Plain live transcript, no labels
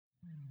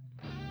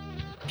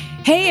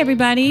Hey,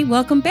 everybody.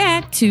 Welcome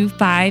back to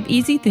 5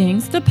 Easy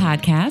Things, the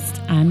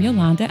podcast. I'm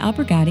Yolanda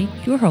Albergati,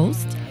 your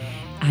host.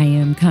 I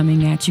am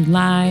coming at you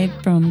live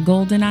from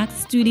Golden Ox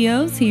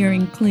Studios here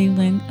in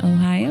Cleveland,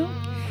 Ohio.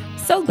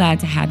 So glad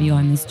to have you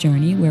on this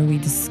journey where we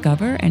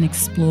discover and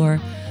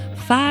explore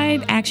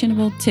 5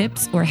 actionable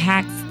tips or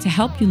hacks to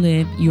help you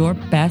live your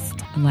best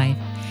life.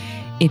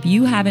 If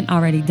you haven't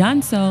already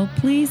done so,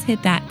 please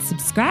hit that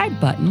subscribe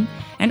button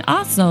and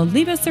also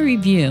leave us a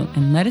review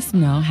and let us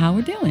know how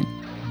we're doing.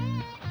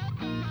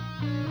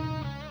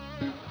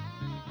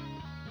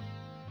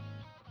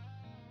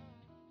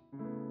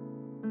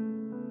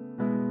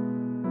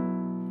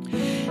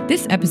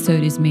 This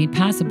episode is made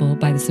possible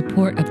by the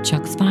support of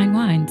Chuck's Fine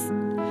Wines.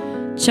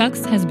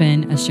 Chuck's has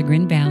been a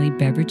Chagrin Valley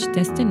beverage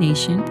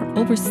destination for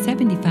over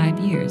 75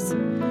 years.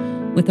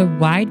 With a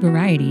wide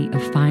variety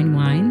of fine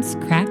wines,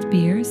 craft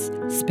beers,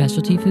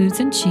 specialty foods,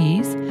 and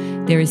cheese,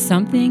 there is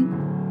something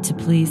to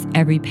please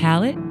every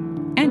palate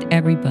and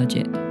every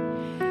budget.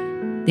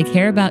 They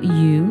care about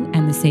you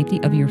and the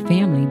safety of your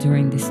family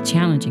during this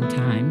challenging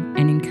time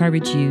and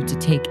encourage you to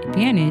take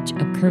advantage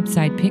of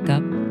curbside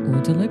pickup or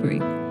delivery.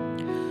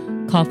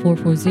 Call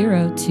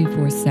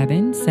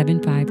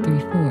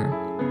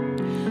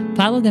 440-247-7534.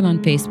 Follow them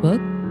on Facebook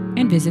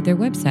and visit their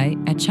website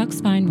at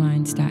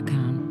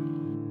chucksfinewines.com.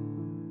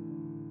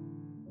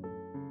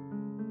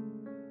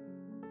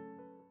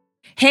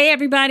 Hey,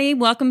 everybody.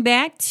 Welcome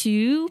back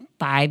to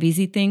 5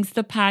 Easy Things,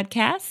 the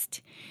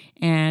podcast.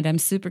 And I'm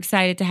super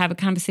excited to have a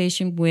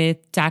conversation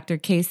with Dr.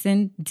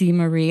 Kaysen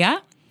DeMaria,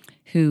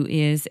 who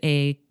is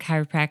a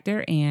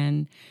chiropractor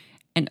and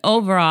an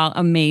overall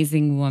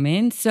amazing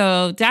woman.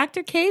 So,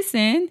 Dr.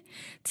 Kaysen,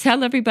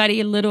 tell everybody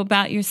a little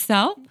about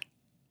yourself.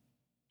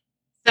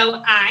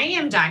 So, I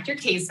am Dr.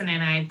 Kaysen,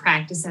 and I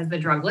practice as the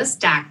Drugless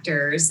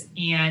Doctors,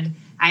 and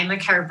I'm a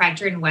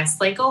chiropractor in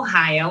Westlake,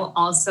 Ohio.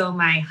 Also,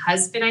 my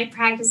husband I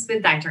practice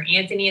with, Dr.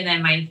 Anthony, and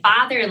then my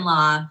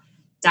father-in-law,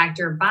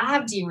 Dr.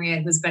 Bob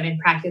DeMaria, who's been in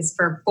practice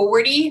for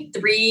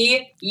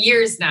 43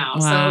 years now. Wow.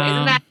 So,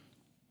 isn't that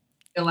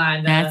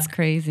Yolanda? That's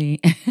crazy.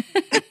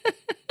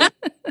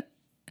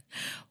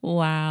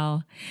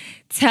 Wow.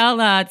 Tell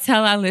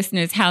our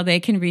listeners how they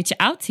can reach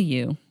out to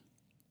you.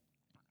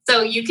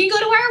 So you can go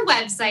to our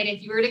website.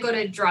 If you were to go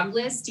to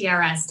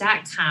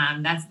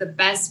druglessdrs.com, that's the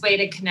best way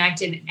to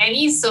connect in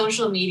any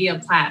social media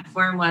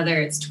platform,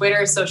 whether it's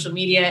Twitter, social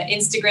media,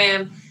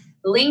 Instagram,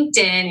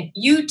 LinkedIn,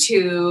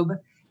 YouTube.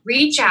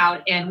 Reach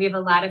out, and we have a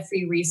lot of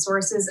free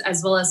resources,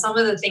 as well as some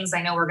of the things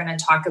I know we're going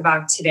to talk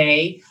about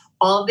today.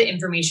 All of the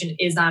information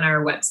is on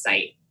our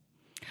website.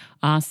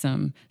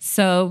 Awesome.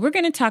 So we're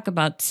going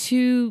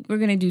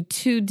to do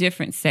 2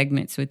 different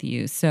segments with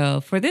you.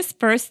 So for this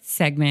first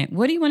segment,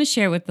 what do you want to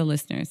share with the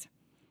listeners?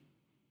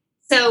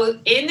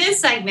 So in this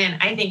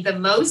segment, I think the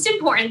most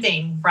important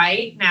thing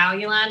right now,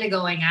 Yolanda,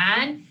 going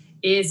on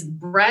is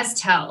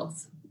breast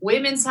health,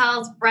 women's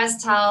health,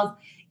 breast health,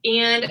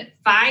 and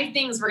 5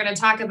 things we're going to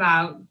talk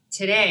about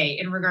today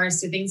in regards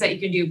to things that you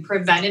can do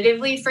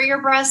preventatively for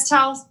your breast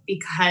health,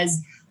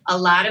 because a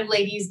lot of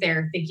ladies,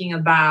 they're thinking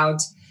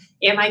about,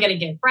 am I going to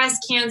get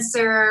breast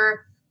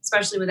cancer,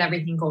 especially with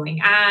everything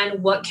going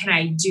on? What can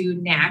I do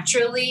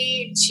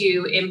naturally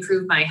to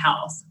improve my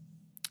health?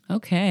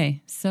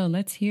 Okay, so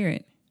let's hear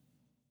it.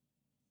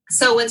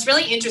 So what's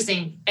really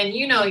interesting, and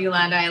you know,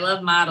 Yolanda, I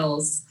love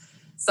models.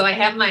 So I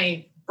have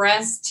my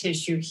breast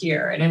tissue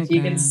here. And if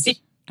you can see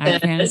this, I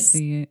can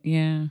see it,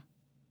 yeah.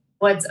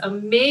 What's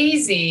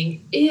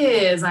amazing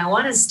is I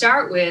want to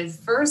start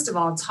with, first of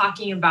all,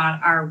 talking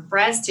about our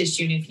breast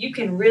tissue. And if you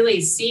can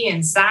really see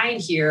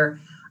inside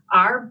here,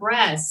 our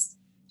breasts,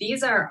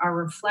 these are a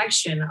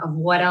reflection of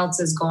what else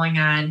is going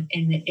on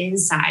in the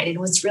inside. And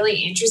what's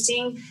really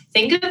interesting,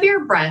 think of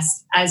your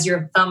breast as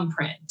your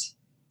thumbprint.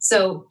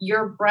 So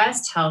your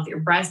breast health, your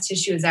breast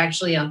tissue is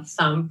actually a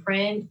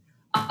thumbprint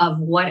of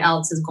what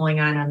else is going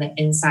on the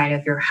inside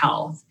of your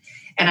health.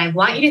 And I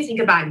want you to think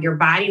about your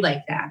body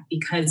like that,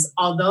 because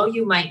although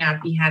you might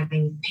not be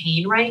having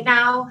pain right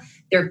now,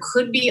 there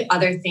could be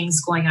other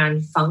things going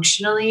on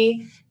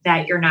functionally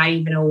that you're not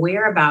even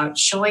aware about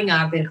showing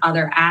up in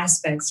other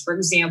aspects. For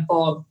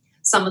example,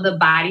 some of the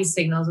body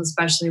signals,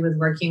 especially with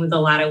working with a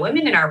lot of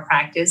women in our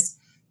practice,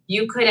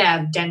 you could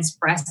have dense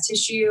breast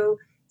tissue,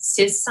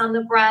 cysts on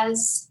the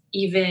breast,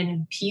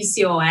 even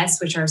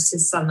PCOS, which are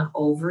cysts on the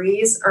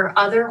ovaries, or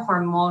other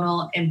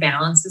hormonal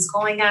imbalances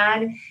going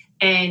on.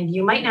 And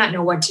you might not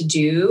know what to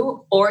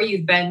do, or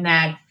you've been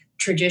that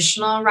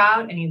traditional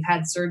route and you've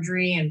had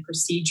surgery and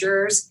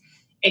procedures,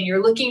 and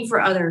you're looking for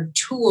other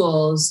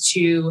tools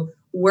to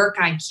work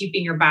on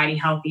keeping your body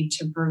healthy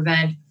to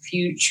prevent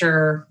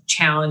future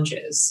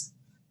challenges.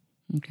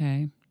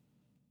 Okay.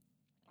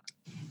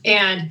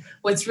 And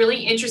what's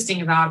really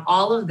interesting about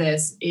all of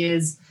this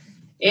is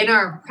in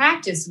our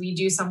practice, we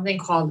do something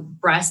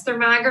called breast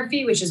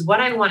thermography, which is what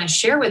I want to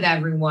share with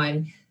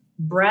everyone.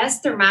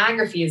 Breast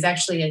thermography is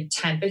actually a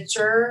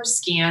temperature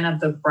scan of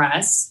the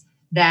breasts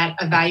that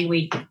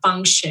evaluate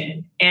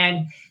function.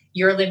 And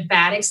your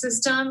lymphatic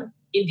system,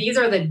 these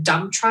are the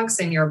dump trucks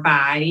in your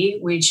body,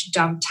 which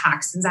dump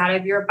toxins out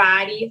of your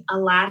body. A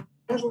lot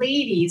of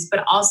ladies,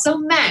 but also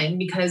men,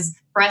 because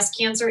breast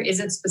cancer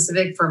isn't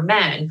specific for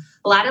men.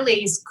 A lot of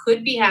ladies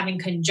could be having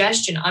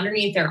congestion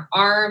underneath their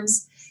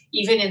arms,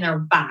 even in their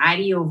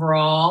body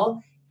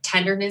overall,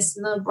 tenderness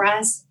in the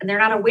breast, and they're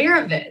not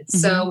aware of it. Mm-hmm.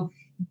 So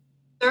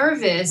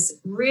service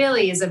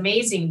really is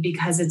amazing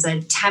because it's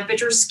a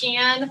temperature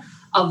scan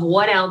of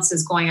what else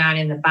is going on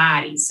in the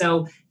body.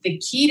 So the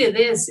key to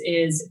this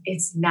is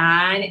it's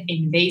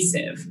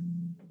non-invasive.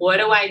 What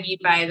do I mean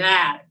by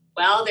that?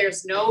 Well,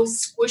 there's no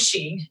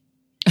squishing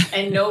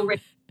and no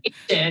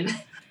radiation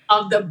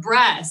of the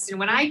breast. And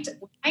when I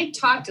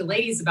talk to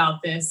ladies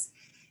about this,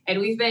 and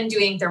we've been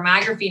doing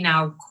thermography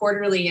now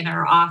quarterly in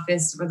our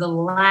office for the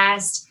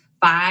last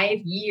 5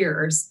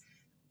 years,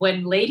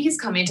 when ladies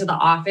come into the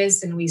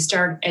office and we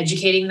start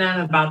educating them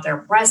about their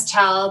breast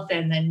health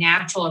and the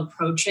natural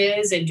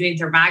approaches and doing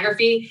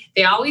thermography,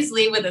 they always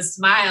leave with a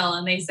smile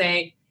and they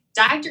say,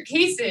 Dr.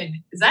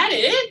 Kaysen, is that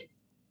it?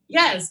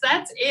 Yes,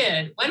 that's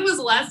it. When was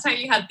the last time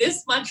you had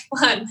this much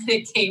fun when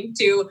it came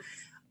to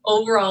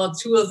overall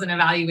tools and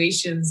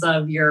evaluations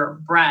of your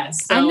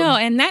breast? So, I know,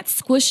 and that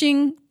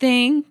squishing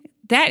thing,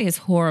 that is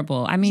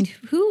horrible. I mean,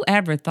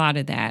 whoever thought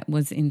of that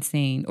was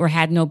insane or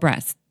had no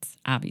breasts,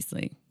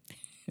 obviously.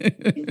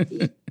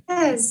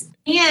 Yes.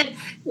 And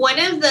one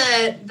of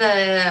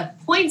the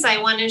points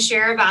I want to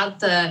share about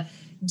the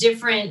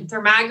different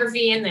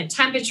thermography and the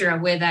temperature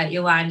with that,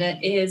 Yolanda,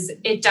 is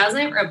it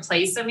doesn't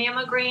replace a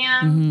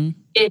mammogram. Mm-hmm.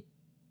 It's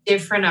a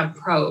different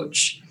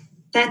approach.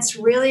 That's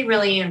really,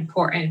 really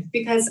important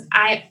because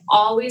I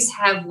always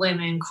have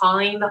women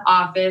calling the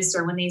office,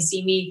 or when they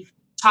see me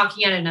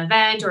talking at an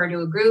event or to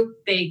a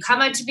group, they come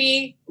up to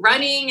me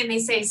running and they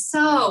say,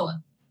 so,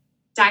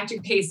 Dr.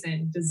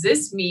 Kaysen, does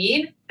this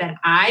mean that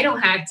I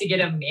don't have to get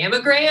a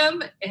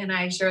mammogram? And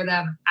I assure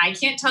them, I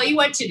can't tell you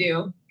what to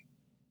do,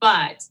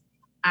 but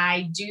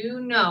I do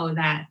know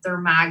that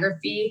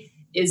thermography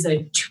is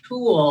a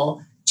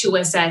tool to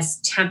assess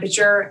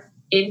temperature,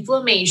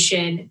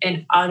 inflammation,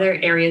 and other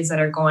areas that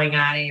are going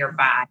on in your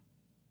body.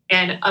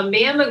 And a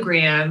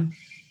mammogram,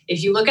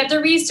 if you look at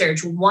the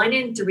research, 1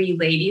 in 3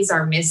 ladies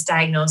are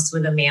misdiagnosed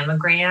with a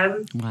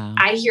mammogram. Wow.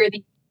 I hear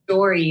these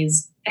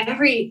stories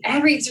every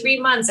 3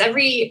 months,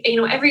 every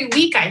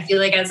week. I feel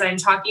like as I'm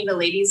talking to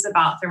ladies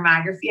about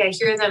thermography, I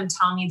hear them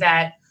tell me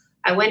that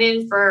I went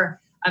in for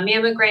a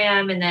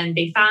mammogram and then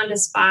they found a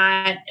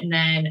spot and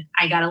then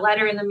I got a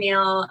letter in the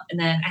mail and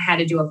then I had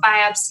to do a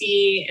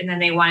biopsy and then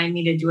they wanted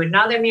me to do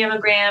another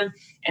mammogram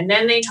and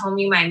then they told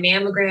me my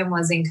mammogram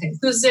was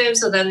inconclusive.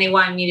 So then they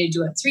wanted me to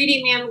do a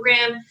 3D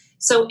mammogram.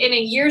 So in a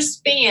year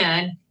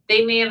span,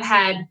 they may have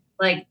had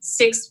like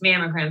 6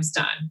 mammograms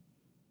done,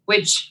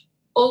 which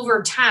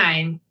over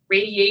time,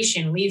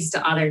 radiation leads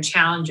to other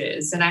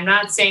challenges. And I'm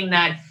not saying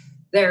that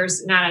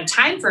there's not a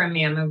time for a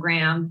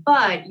mammogram,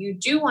 but you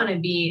do want to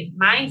be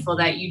mindful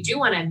that you do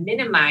want to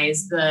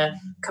minimize the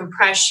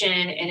compression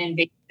and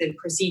invasive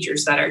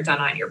procedures that are done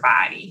on your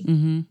body.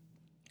 Mm-hmm.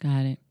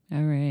 Got it.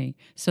 All right.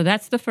 So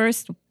that's the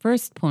first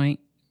point,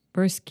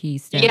 first key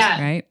step,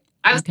 right?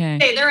 I was going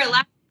to say there are a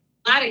lot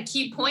of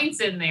key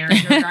points in there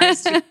in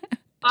regards to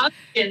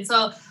function.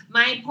 So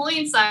my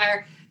points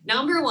are,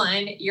 number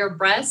 1, your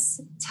breasts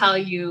tell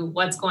you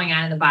what's going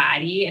on in the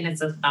body, and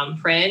it's a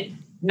thumbprint.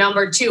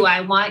 Number 2,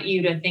 I want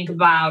you to think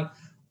about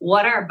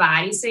what are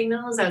body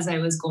signals as I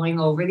was going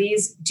over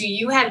these. Do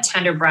you have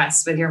tender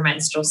breasts with your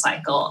menstrual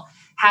cycle?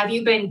 Have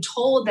you been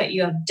told that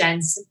you have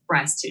dense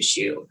breast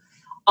tissue?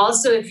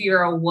 Also, if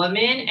you're a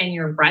woman and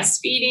you're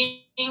breastfeeding,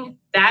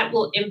 that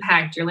will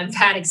impact your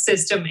lymphatic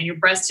system and your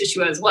breast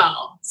tissue as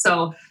well.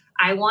 So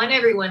I want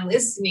everyone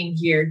listening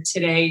here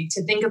today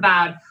to think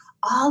about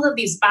all of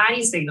these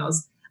body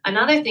signals.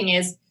 Another thing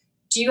is,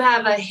 do you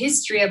have a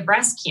history of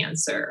breast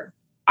cancer?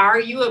 Are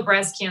you a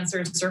breast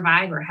cancer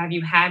survivor? Have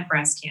you had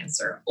breast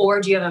cancer?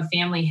 Or do you have a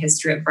family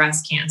history of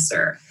breast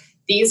cancer?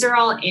 These are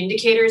all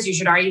indicators you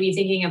should already be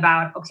thinking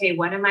about, okay,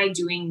 what am I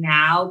doing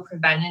now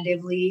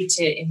preventatively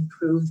to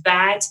improve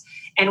that?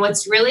 And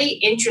what's really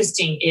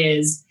interesting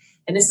is,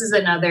 and this is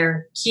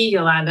another key,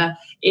 Yolanda,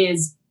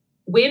 is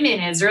women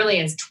as early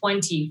as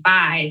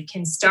 25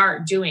 can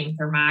start doing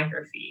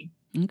thermography.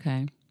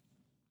 Okay.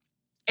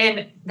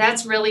 And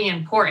that's really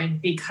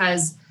important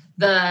because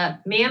the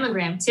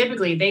mammogram,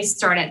 typically they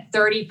start at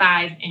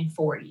 35 and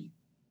 40.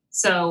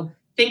 So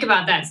think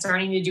about that,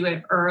 starting to do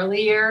it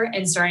earlier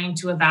and starting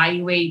to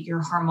evaluate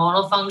your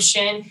hormonal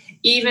function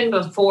even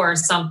before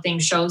something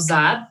shows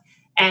up.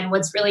 And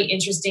what's really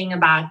interesting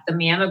about the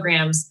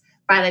mammograms,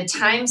 by the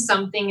time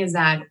something is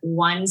at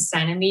 1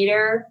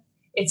 centimeter,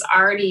 it's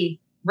already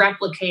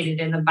replicated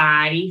in the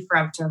body for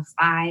up to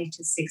 5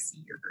 to 6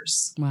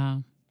 years.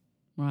 Wow.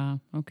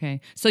 Okay.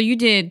 So you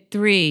did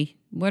 3.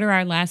 What are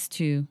our last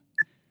 2?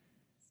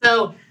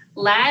 So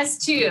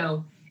last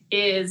 2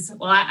 is,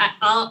 well,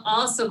 I'll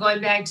also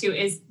going back to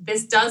is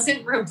this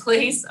doesn't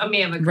replace a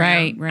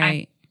mammogram.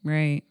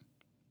 Right.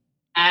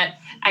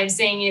 I'm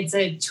saying it's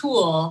a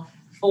tool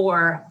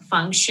for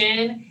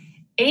function.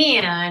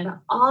 And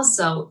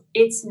also,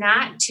 it's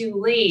not too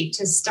late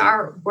to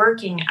start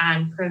working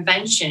on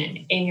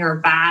prevention in your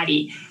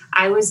body.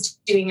 I was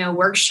doing a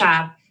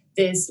workshop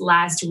this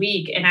last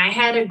week, and I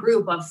had a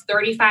group of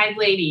 35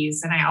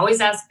 ladies, and I always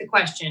ask the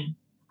question,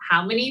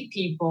 how many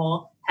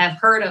people have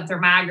heard of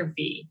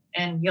thermography?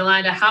 And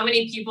Yolanda, how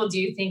many people do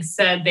you think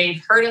said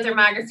they've heard of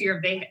thermography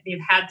or they've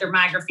had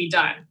thermography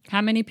done?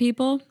 How many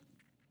people?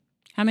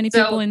 How many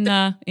people in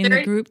the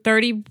group?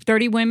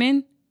 30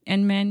 women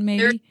and men,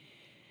 maybe?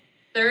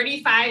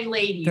 35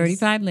 ladies.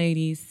 35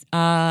 ladies.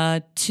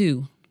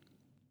 2.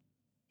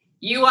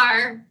 You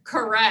are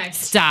correct.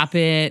 Stop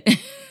it.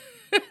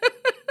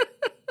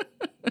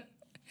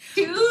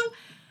 2?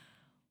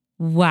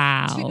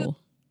 Wow. 2.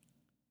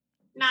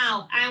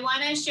 Now, I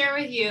want to share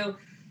with you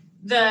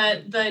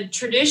the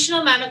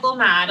traditional medical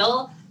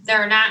model.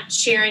 They're not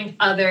sharing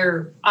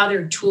other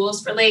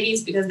tools for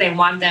ladies because they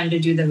want them to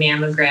do the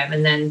mammogram,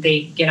 and then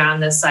they get on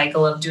the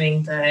cycle of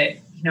doing the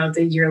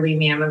yearly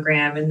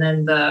mammogram and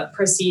then the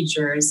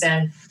procedures.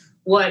 And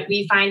what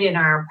we find in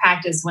our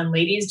practice when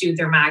ladies do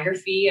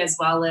thermography, as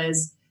well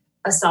as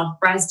a self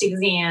breast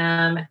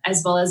exam,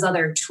 as well as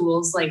other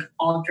tools like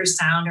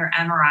ultrasound or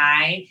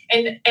MRI.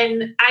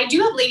 And I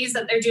do have ladies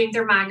that they're doing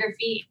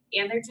thermography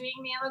and they're doing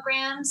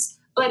mammograms,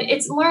 but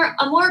it's a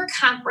more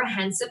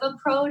comprehensive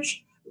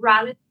approach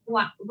rather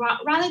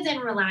than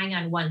relying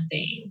on one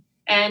thing.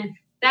 And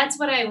that's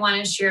what I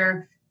want to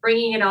share,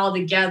 bringing it all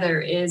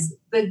together. Is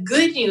the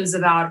good news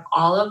about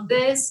all of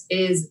this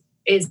is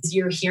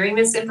you're hearing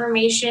this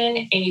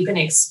information and you can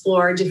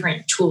explore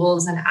different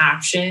tools and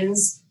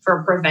options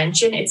for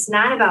prevention. It's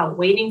not about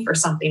waiting for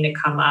something to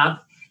come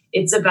up.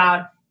 It's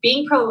about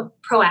being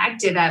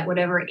proactive at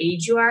whatever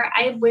age you are.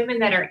 I have women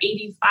that are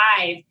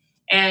 85,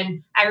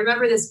 and I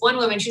remember this one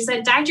woman, she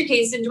said, Dr.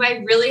 Kaysen, do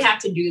I really have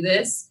to do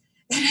this?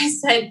 And I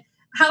said,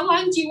 how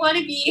long do you want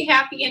to be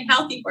happy and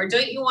healthy for?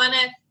 Don't you want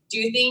to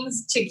do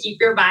things to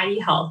keep your body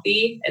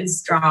healthy and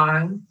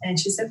strong? And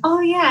she said, oh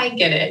yeah, I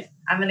get it.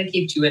 I'm going to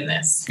keep doing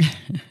this.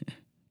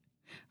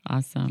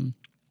 Awesome.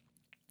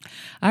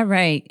 All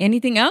right.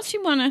 Anything else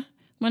you want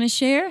to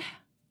share?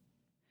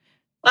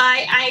 Well,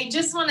 I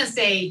just want to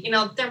say,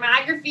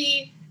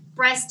 thermography,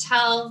 breast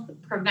health,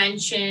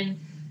 prevention,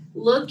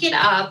 look it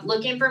up,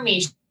 look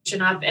information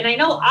up. And I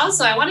know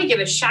also I want to give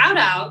a shout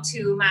out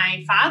to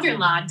my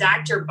father-in-law,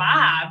 Dr.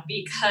 Bob,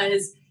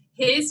 because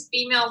his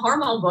female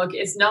hormone book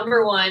is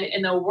 #1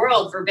 in the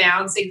world for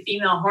balancing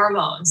female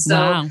hormones. So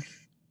wow.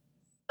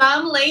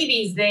 Some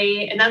ladies,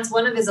 and that's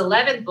one of his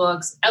 11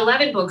 books.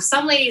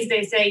 Some ladies,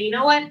 they say, you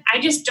know what?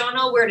 I just don't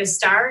know where to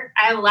start.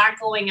 I have a lot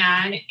going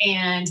on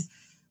and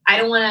I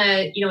don't want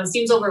to, it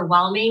seems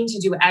overwhelming to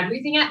do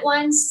everything at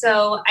once.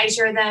 So I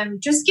share them,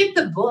 just get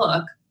the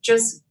book,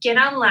 just get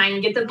online,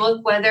 get the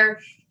book, whether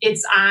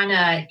it's on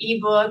an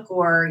ebook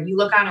or you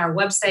look on our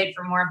website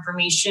for more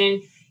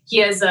information. He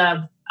has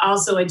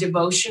also a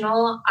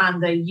devotional on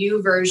the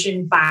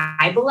YouVersion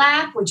Bible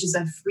app, which is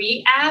a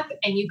free app,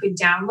 and you could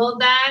download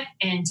that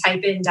and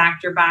type in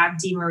Dr. Bob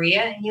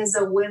DeMaria. And he has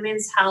a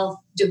women's health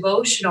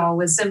devotional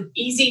with some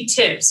easy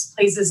tips,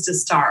 places to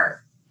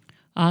start.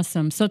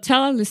 Awesome. So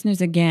tell our listeners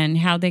again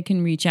how they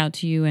can reach out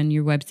to you and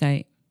your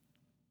website.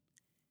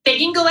 They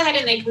can go ahead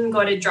and they can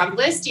go to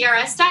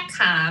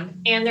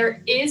druglistdrs.com, and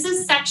there is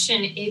a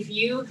section, if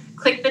you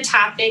click the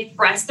topic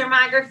breast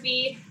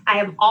thermography, I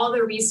have all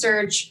the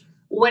research,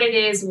 what it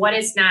is, what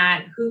it's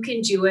not, who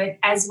can do it,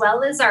 as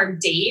well as our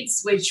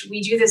dates, which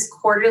we do this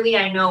quarterly.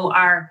 I know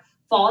our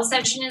fall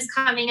session is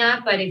coming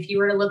up, but if you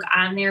were to look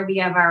on there, we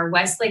have our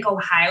Westlake,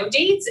 Ohio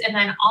dates. And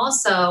then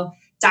also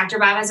Dr.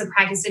 Bob has a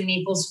practice in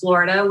Naples,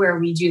 Florida, where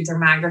we do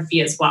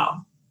thermography as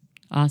well.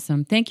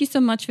 Awesome. Thank you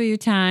so much for your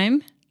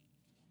time.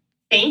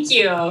 Thank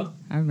you. All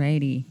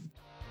righty.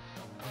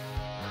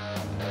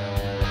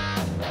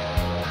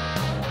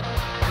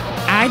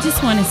 I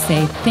just want to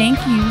say thank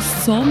you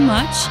so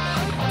much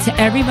to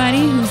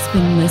everybody who's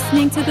been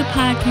listening to the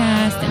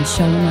podcast and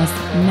showing us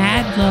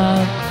mad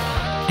love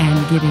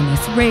and giving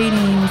us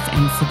ratings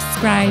and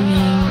subscribing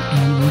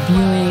and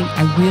reviewing.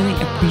 I really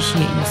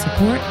appreciate your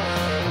support.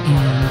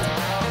 And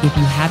if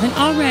you haven't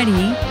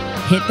already,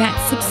 hit that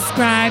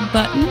subscribe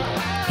button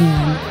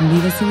and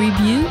leave us a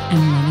review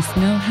and let us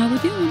know how we're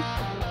doing.